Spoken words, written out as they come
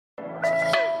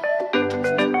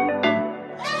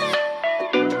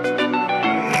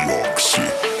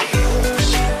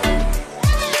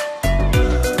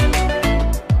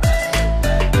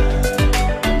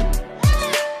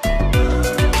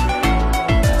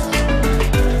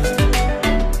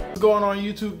on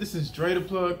YouTube? This is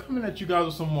DreThePlug coming at you guys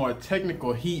with some more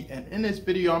technical heat, and in this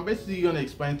video I'm basically going to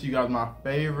explain to you guys my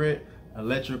favorite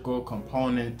electrical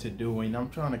component to do when I'm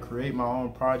trying to create my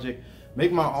own project,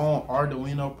 make my own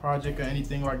Arduino project or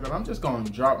anything like that. I'm just going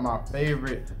to drop my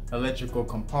favorite electrical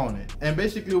component, and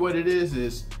basically what it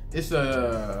is it's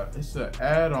a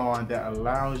add-on that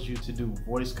allows you to do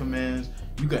voice commands.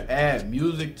 You could add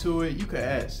music to it, you could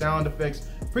add sound effects.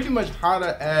 Pretty much how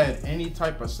to add any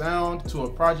type of sound to a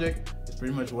project is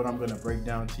pretty much what I'm going to break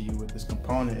down to you with this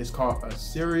component. It's called a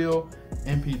serial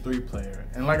MP3 player,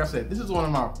 and like I said, this is one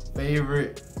of my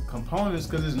favorite components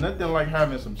because there's nothing like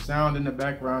having some sound in the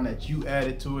background that you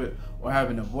added to it, or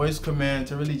having a voice command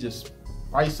to really just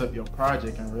spice up your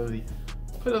project and really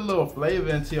put a little flavor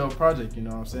into your project. You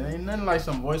know what I'm saying? Ain't nothing like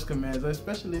some voice commands,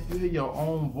 especially if you hear your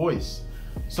own voice.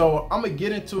 So I'm gonna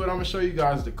get into it. I'm gonna show you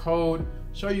guys the code,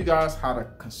 show you guys how to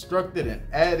construct it and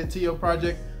add it to your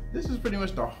project. This is pretty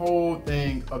much the whole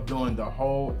thing of doing the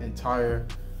whole entire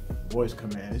voice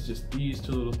command. It's just these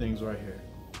two little things right here.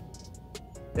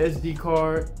 SD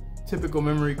card, typical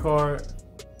memory card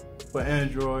for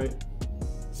Android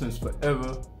since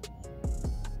forever.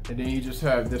 And then you just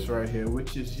have this right here,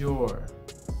 which is your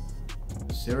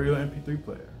serial MP3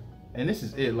 player. And this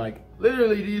is it. Like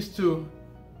literally these two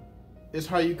is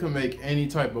how you can make any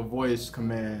type of voice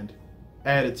command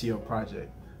added to your project.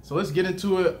 So let's get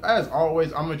into it. As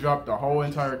always, I'm gonna drop the whole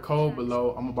entire code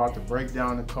below. I'm about to break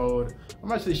down the code.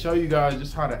 I'm actually show you guys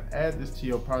just how to add this to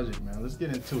your project, man. Let's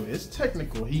get into it. It's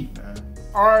technical heat, man.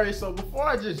 Alright, so before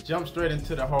I just jump straight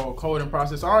into the whole coding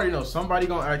process, I already know somebody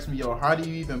gonna ask me, yo, how do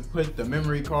you even put the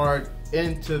memory card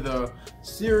into the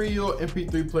serial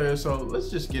MP3 player? So let's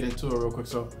just get into it real quick.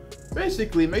 So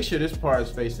basically, make sure this part is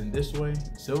facing this way,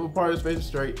 silver part is facing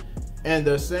straight, and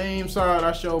the same side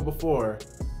I showed before,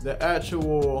 the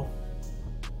actual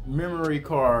memory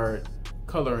card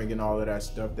coloring and all of that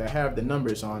stuff that have the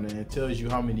numbers on it, and it tells you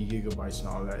how many gigabytes and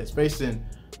all that. It's facing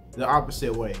the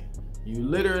opposite way. You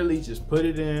literally just put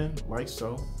it in like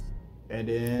so, and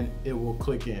then it will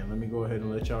click in. Let me go ahead and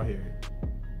let y'all hear it.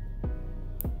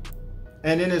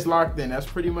 And then it's locked in. That's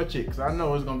pretty much it, because I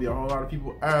know there's gonna be a whole lot of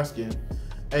people asking,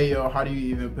 hey yo, how do you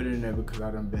even put it in there? Because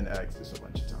I done been asked this a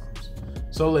bunch of times.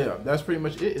 So yeah, that's pretty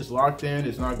much it. It's locked in,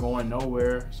 it's not going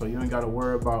nowhere. So you ain't gotta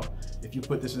worry about if you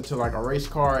put this into like a race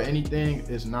car or anything,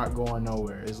 it's not going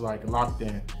nowhere. It's like locked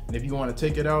in. And if you wanna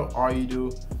take it out, all you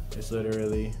do is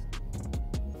literally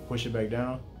push it back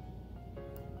down.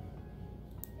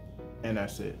 And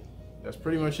that's it. That's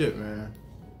pretty much it, man.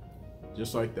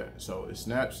 Just like that. So it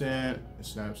snaps in, it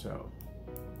snaps out.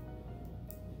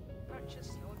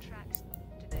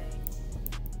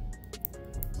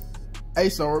 Hey,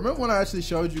 so remember when I actually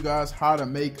showed you guys how to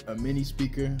make a mini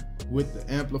speaker with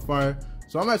the amplifier?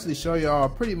 So I'm actually showing y'all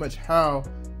pretty much how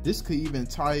this could even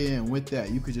tie in with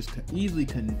that. You could just easily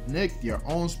connect your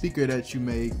own speaker that you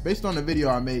made based on the video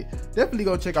I made. Definitely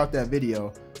go check out that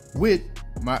video with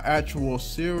my actual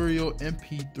serial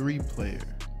MP3 player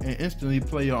and instantly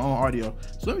play your own audio.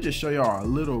 So let me just show y'all a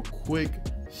little quick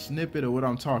snippet of what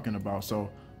I'm talking about. So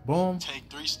boom. Take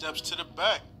 3 steps to the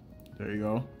back. There you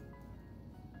go.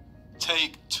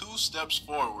 Take 2 steps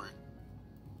forward.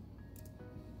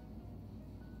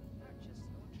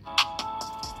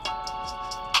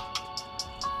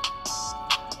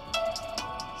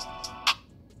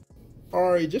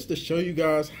 Alright, just to show you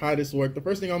guys how this works, the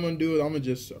first thing I'm gonna do is I'm gonna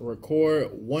just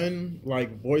record one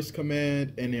like voice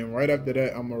command, and then right after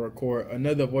that I'm gonna record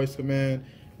another voice command,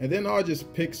 and then I'll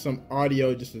just pick some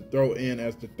audio just to throw in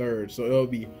as the third. So it'll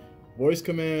be voice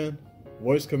command,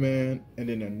 and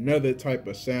then another type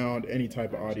of sound, any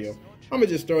type of audio. I'm gonna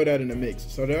just throw that in the mix,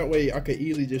 so that way I could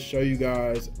easily just show you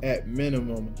guys at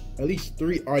minimum at least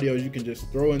 3 audios you can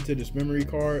just throw into this memory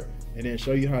card, and then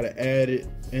show you how to add it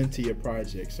into your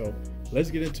project. So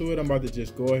let's get into it. I'm about to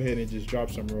just go ahead and just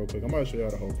drop some real quick. I'm about to show you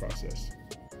the whole process.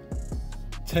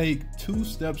 Take 2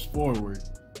 steps forward.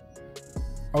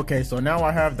 Okay, so now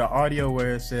I have the audio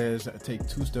where it says take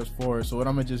 2 steps forward. So what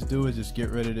I'm gonna just do is just get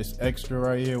rid of this extra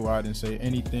right here where I didn't say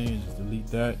anything. Just delete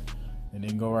that, and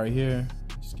then go right here.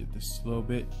 Just get this a little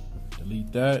bit,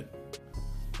 delete that.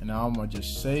 And now I'm gonna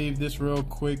just save this real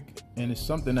quick. And it's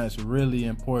something that's really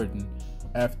important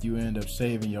after you end up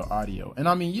saving your audio. And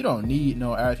I mean, you don't need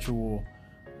no actual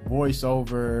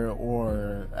voiceover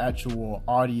or actual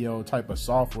audio type of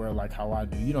software like how I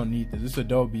do. You don't need this. It's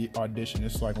Adobe Audition.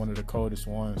 It's like one of the coldest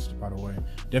ones, by the way.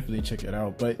 Definitely check it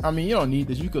out. But I mean, you don't need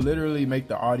this. You could literally make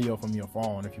the audio from your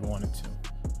phone if you wanted to.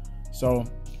 So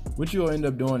what you'll end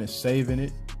up doing is saving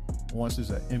it once it's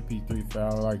an MP3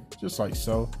 file, like just like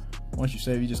so. Once you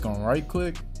save, you're just gonna right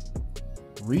click,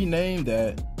 rename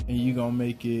that, and you're gonna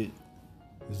make it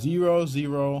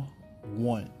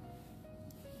 001.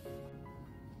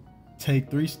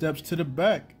 Take 3 steps to the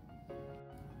back.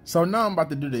 So now I'm about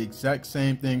to do the exact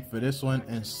same thing for this one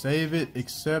and save it,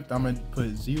 except I'm gonna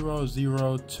put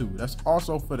 002. That's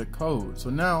also for the code. So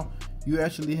now you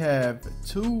actually have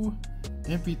 2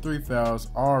 MP3 files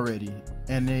already,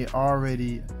 and they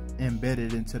already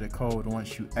embedded into the code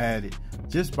once you add it,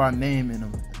 just by naming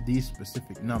them these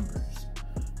specific numbers.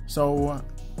 So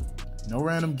no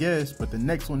random guess, but the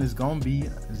next one is gonna be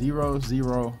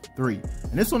 003.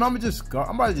 And this one I'm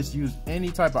about to just use any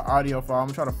type of audio file. I'm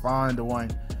gonna try to find the one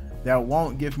that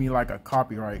won't give me like a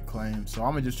copyright claim. So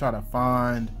I'm gonna just try to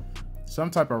find some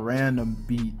type of random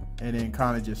beat and then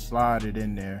kind of just slide it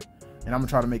in there. And I'm gonna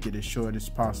try to make it as short as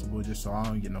possible, just so I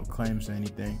don't get no claims or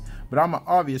anything. But I'm gonna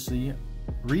obviously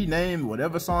rename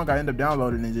whatever song I end up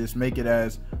downloading and just make it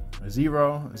as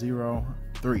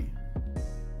 003.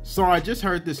 So I just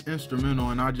heard this instrumental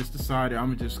and I just decided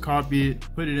I'm gonna just copy it,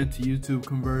 put it into YouTube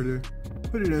Converter,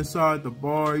 put it inside the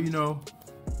bar, you know,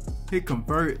 hit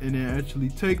convert, and then actually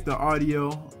take the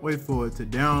audio, wait for it to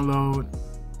download.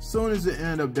 As soon as it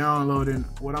end up downloading,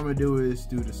 what I'm gonna do is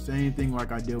do the same thing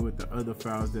like I did with the other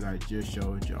files that I just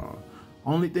showed y'all.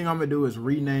 Only thing I'm gonna do is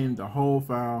rename the whole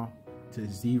file to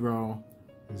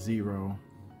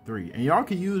 003. And y'all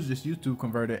can use this YouTube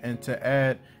Converter and to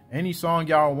add any song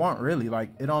y'all want, really.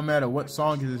 Like, it don't matter what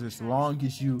song it is, as long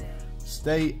as you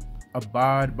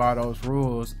abide by those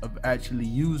rules of actually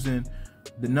using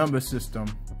the number system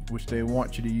which they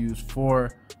want you to use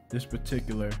for this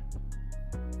particular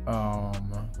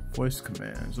voice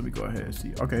commands. Let me go ahead and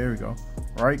see. Okay, here we go.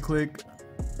 Right click,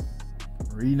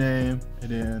 rename, and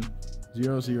then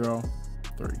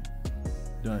 003.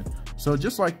 Done. So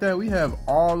just like that, we have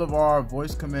all of our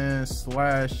voice commands /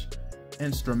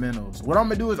 instrumentals. What I'm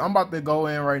gonna do is I'm about to go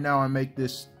in right now and make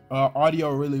this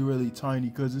audio really tiny,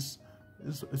 because it's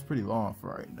pretty long for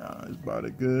right now. It's about a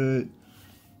good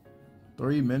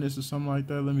 3 minutes or something like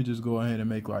that. Let me just go ahead and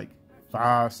make like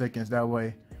 5 seconds, that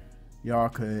way y'all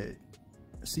could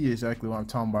see exactly what I'm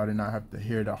talking about and not have to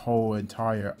hear the whole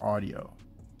entire audio.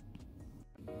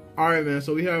 Alright, man,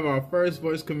 so we have our first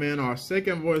voice command, our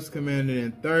second voice command, and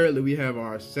then thirdly we have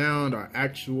our sound, our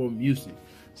actual music.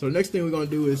 So the next thing we're gonna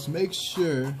do is make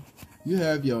sure you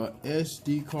have your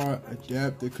SD card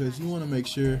adapter, because you want to make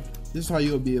sure this is how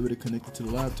you'll be able to connect it to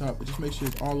the laptop. But just make sure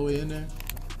it's all the way in there,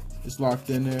 it's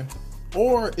locked in there.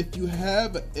 Or if you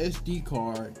have an SD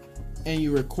card and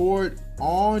you record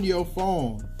on your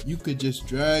phone, you could just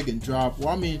drag and drop. Well,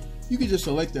 I mean, you could just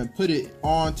select and put it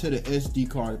onto the SD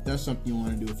card if that's something you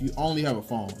want to do, if you only have a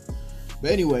phone.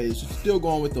 But anyways, still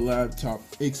going with the laptop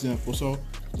example. So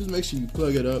just make sure you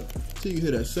plug it up till you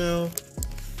hear that sound.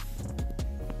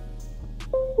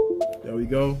 There we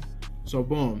go. So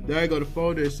boom, there I go. The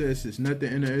folder, it says it's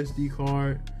nothing in the SD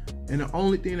card. And the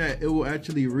only thing that it will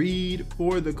actually read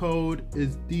for the code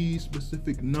is these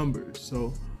specific numbers. So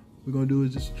what we're gonna do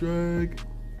is just drag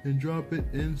and drop it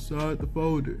inside the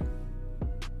folder.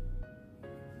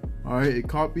 All right, it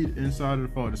copied inside of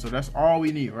the folder. So that's all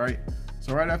we need, right?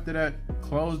 So right after that,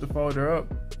 close the folder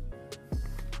up,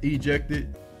 eject it.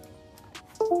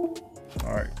 All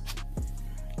right.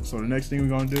 So the next thing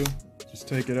we're gonna do, just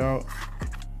take it out,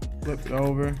 flip it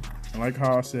over, and like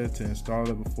how I said to install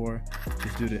it before,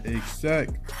 just do the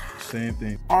exact same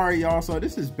thing. All right, y'all, so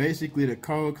this is basically the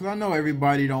code, because I know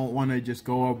everybody don't want to just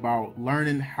go about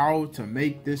learning how to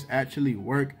make this actually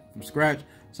work from scratch.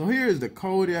 So here is the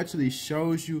code. It actually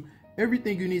shows you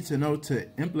everything you need to know to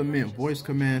implement voice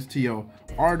commands to your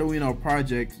Arduino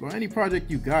project or any project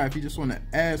you got. If you just want to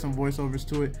add some voiceovers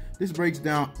to it, this breaks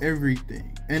down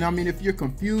everything. And I mean, if you're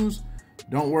confused,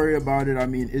 don't worry about it. I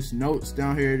mean, it's notes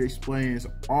down here that explains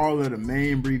all of the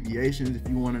main abbreviations. If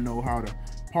you want to know how to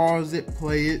pause it,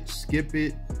 play it, skip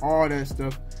it, all that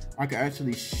stuff, I can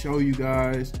actually show you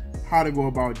guys how to go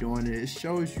about doing it. It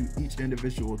shows you each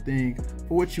individual thing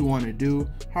for what you want to do,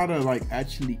 how to like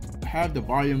actually have the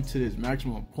volume to this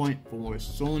maximum point for as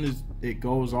soon as it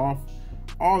goes off,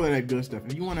 all of that good stuff.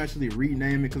 If you want to actually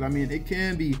rename it, because I mean, it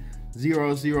can be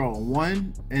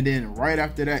 001, and then right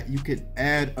after that you could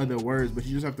add other words, but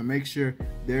you just have to make sure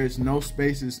there's no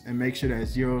spaces and make sure that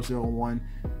 001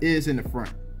 is in the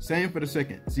front. Same for the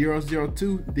second,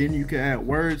 002, then you can add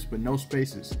words but no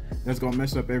spaces. That's gonna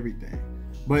mess up everything.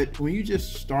 But when you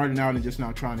just starting out and just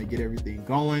now trying to get everything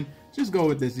going, just go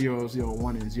with the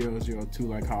 001 and 002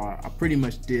 like how I pretty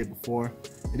much did before.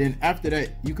 And then after that,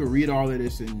 you can read all of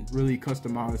this and really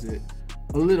customize it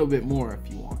a little bit more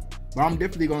if you want. But I'm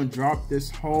definitely going to drop this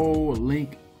whole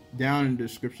link down in the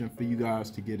description for you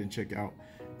guys to get and check out.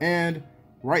 And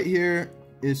right here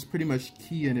is pretty much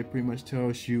key, and it pretty much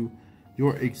tells you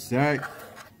your exact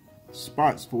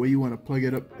spots for where you want to plug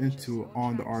it up into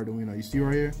on the Arduino. You see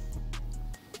right here?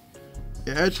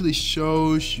 It actually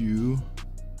shows you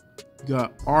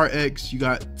got RX, you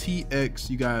got TX,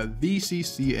 you got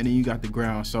VCC, and then you got the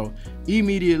ground. So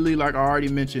immediately, like I already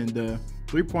mentioned, the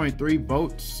 3.3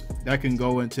 volts that can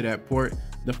go into that port,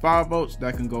 the 5 volts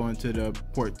that can go into the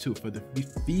port 2 for the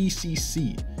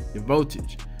VCC, your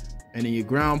voltage. And then your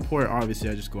ground port, obviously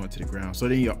I just go into the ground. So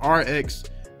then your RX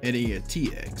and then your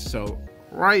TX. So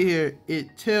right here,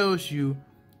 it tells you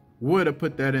where to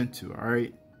put that into, all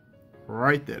right?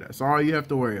 Right there, that's all you have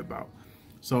to worry about.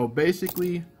 So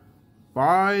basically,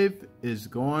 5 is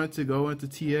going to go into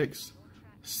TX,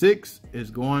 6 is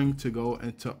going to go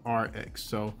into RX.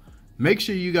 So make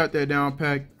sure you got that down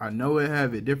packed. I know it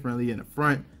have it differently in the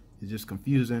front, it's just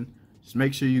confusing. Just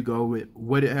make sure you go with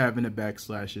what it have in the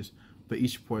backslashes for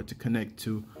each port to connect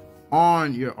to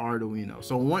on your Arduino.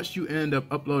 So once you end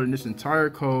up uploading this entire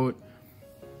code,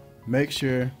 make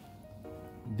sure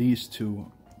these two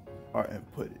are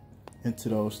inputted into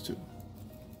those two.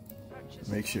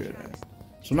 Make sure of that.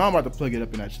 So now I'm about to plug it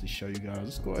up and actually show you guys.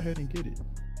 Let's go ahead and get it.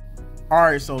 All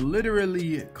right, so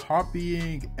literally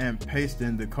copying and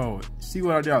pasting the code. See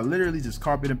what I did? I literally just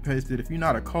copied and pasted. If you're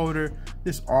not a coder,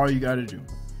 this is all you gotta do.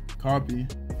 Copy,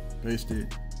 paste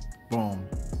it, boom.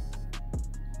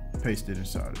 Paste it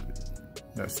inside of it.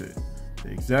 That's it.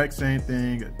 The exact same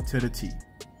thing to the T.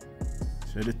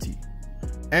 To the T.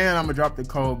 And I'm gonna drop the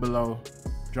code below.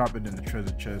 Drop it in the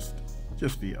treasure chest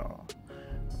just for y'all.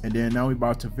 And then now we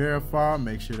about to verify,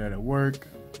 make sure that it work.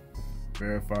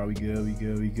 Verify, we good, we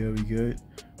good, we good, we good.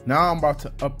 Now I'm about to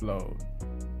upload.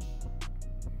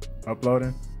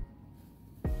 Uploading.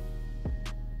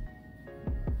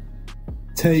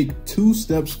 Take 2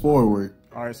 steps forward.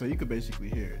 All right, so you could basically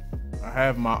hear it. I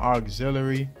have my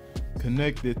auxiliary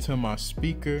connected to my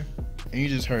speaker, and you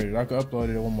just heard it. I could upload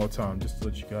it one more time just to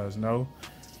let you guys know.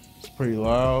 It's pretty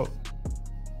loud.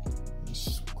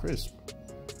 It's crisp.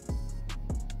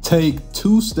 Take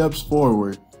 2 steps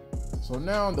forward. So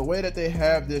now the way that they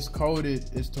have this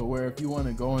coded is to where if you want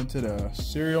to go into the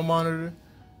serial monitor,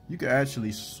 you can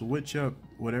actually switch up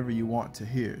whatever you want to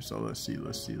hear. So let's see.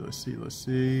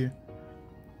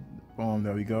 Boom,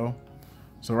 there we go.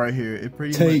 So right here, it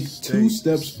pretty much states, 2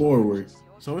 steps forward.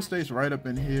 So it stays right up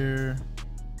in here.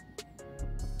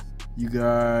 You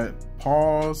got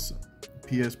pause,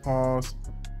 PS pause,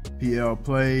 PL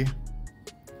play,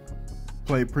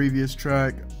 play previous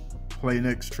track, play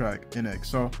next track, NX.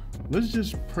 So let's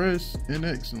just press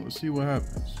NX and let's see what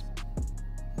happens.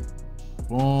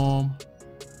 Boom,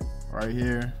 right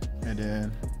here, and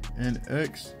then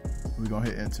NX, we're gonna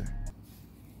hit enter.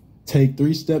 Take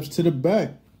 3 steps to the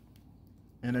back.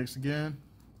 NX again.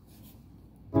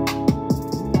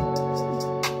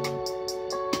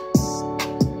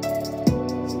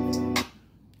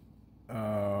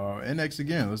 NX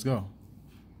again, let's go.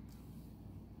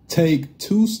 Take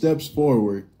 2 steps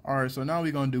forward. All right, so now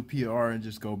we're gonna do PR and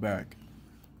just go back.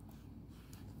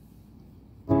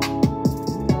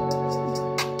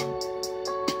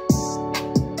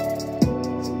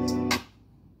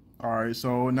 All right,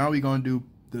 so now we're gonna do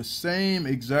the same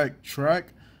exact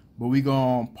track, but we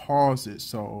gonna pause it.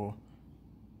 So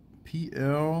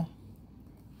PL,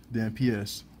 then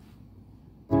PS.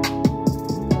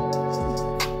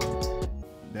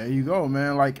 There you go,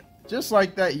 man. Like, just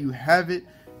like that, you have it.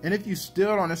 And if you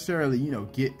still don't necessarily, you know,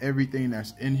 get everything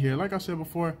that's in here, like I said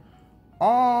before,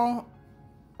 all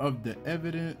of the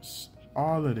evidence,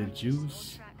 all of the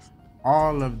juice,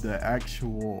 all of the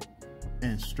actual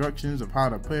instructions of how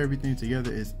to put everything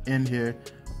together is in here.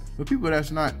 For people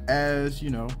that's not as, you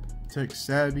know, tech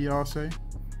savvy, I'll say,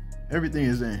 everything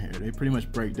is in here. They pretty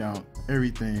much break down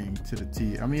everything to the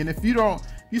T. I mean, if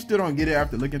you still don't get it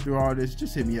after looking through all this,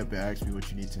 just hit me up and ask me what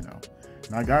you need to know,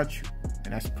 and I got you.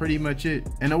 And that's pretty much it.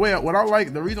 And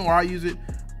the reason why I use it,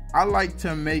 I like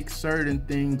to make certain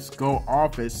things go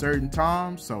off at certain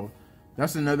times. So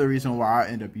that's another reason why I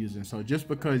end up using. So just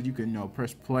because you can, you know,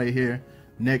 press play here,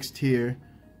 next here,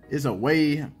 is a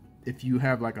way, if you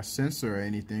have like a sensor or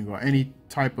anything, or any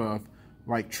type of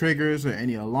like triggers or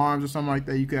any alarms or something like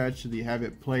that, you can actually have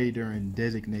it play during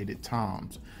designated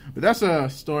times. But that's a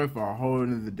story for a whole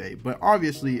another day. But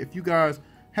obviously, if you guys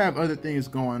have other things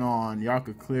going on, y'all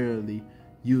could clearly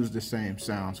use the same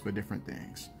sounds for different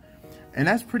things. And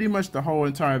that's pretty much the whole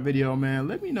entire video, man.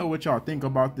 Let me know what y'all think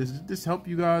about this. Did this help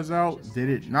you guys out? Did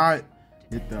it not?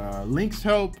 Did the links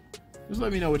help? Just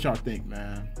let me know what y'all think,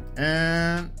 man.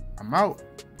 And I'm out.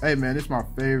 Hey, man, this is my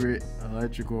favorite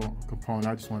electrical component.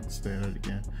 I just wanted to say that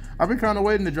again. I've been kind of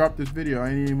waiting to drop this video. I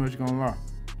ain't even much gonna lie.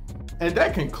 And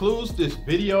that concludes this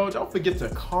video. Don't forget to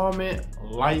comment,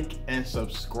 like, and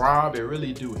subscribe. It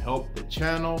really do help the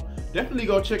channel. Definitely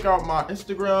go check out my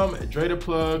Instagram,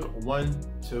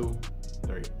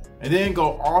 DreThePlug123. And then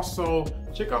go also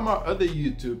check out my other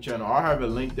YouTube channel. I'll have it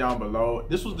linked down below.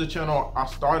 This was the channel I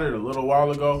started a little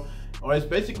while ago. It's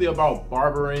basically about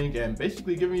barbering and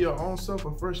basically giving your own self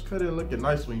a fresh cut and looking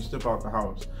nice when you step out the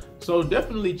house. So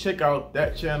definitely check out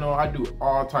that channel. I do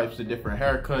all types of different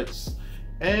haircuts.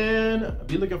 And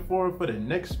be looking forward for the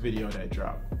next video that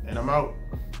drop. And I'm out.